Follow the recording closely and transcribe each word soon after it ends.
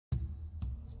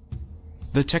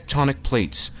The tectonic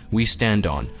plates we stand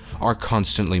on are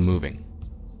constantly moving.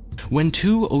 When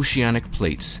two oceanic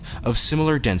plates of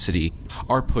similar density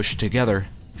are pushed together,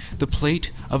 the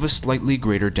plate of a slightly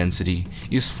greater density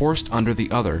is forced under the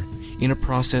other in a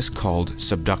process called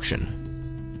subduction.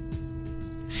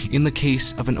 In the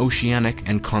case of an oceanic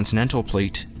and continental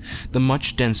plate, the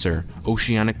much denser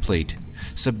oceanic plate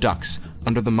subducts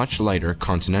under the much lighter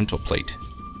continental plate.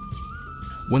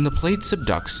 When the plate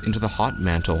subducts into the hot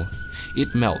mantle,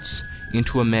 it melts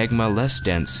into a magma less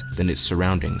dense than its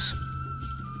surroundings.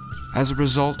 As a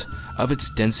result of its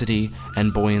density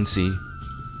and buoyancy,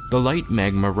 the light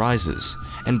magma rises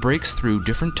and breaks through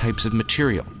different types of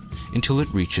material until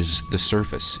it reaches the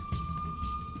surface.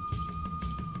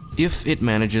 If it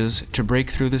manages to break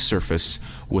through the surface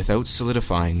without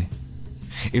solidifying,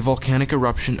 a volcanic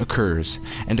eruption occurs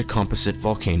and a composite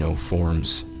volcano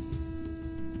forms.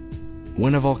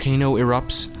 When a volcano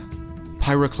erupts,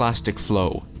 pyroclastic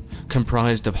flow,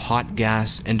 comprised of hot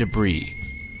gas and debris,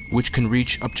 which can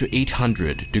reach up to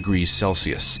 800 degrees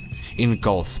Celsius,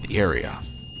 engulf the area.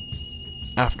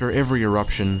 After every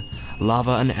eruption,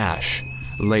 lava and ash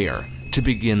layer to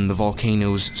begin the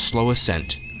volcano's slow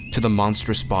ascent to the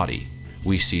monstrous body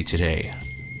we see today.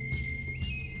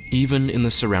 Even in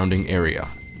the surrounding area,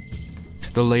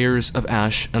 the layers of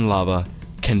ash and lava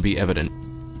can be evident.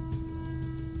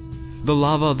 The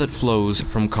lava that flows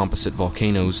from composite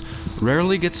volcanoes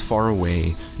rarely gets far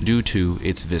away due to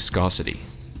its viscosity.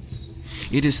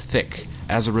 It is thick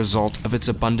as a result of its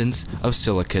abundance of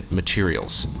silicate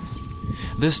materials.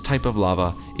 This type of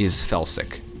lava is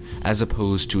felsic, as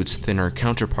opposed to its thinner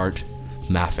counterpart,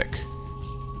 mafic.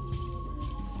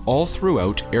 All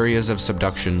throughout areas of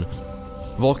subduction,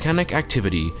 volcanic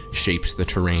activity shapes the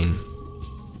terrain.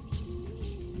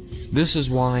 This is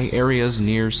why areas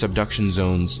near subduction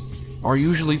zones are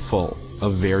usually full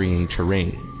of varying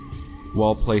terrain,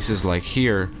 while places like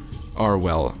here are,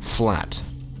 well, flat.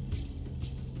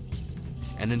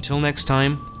 And until next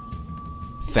time,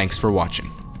 thanks for watching.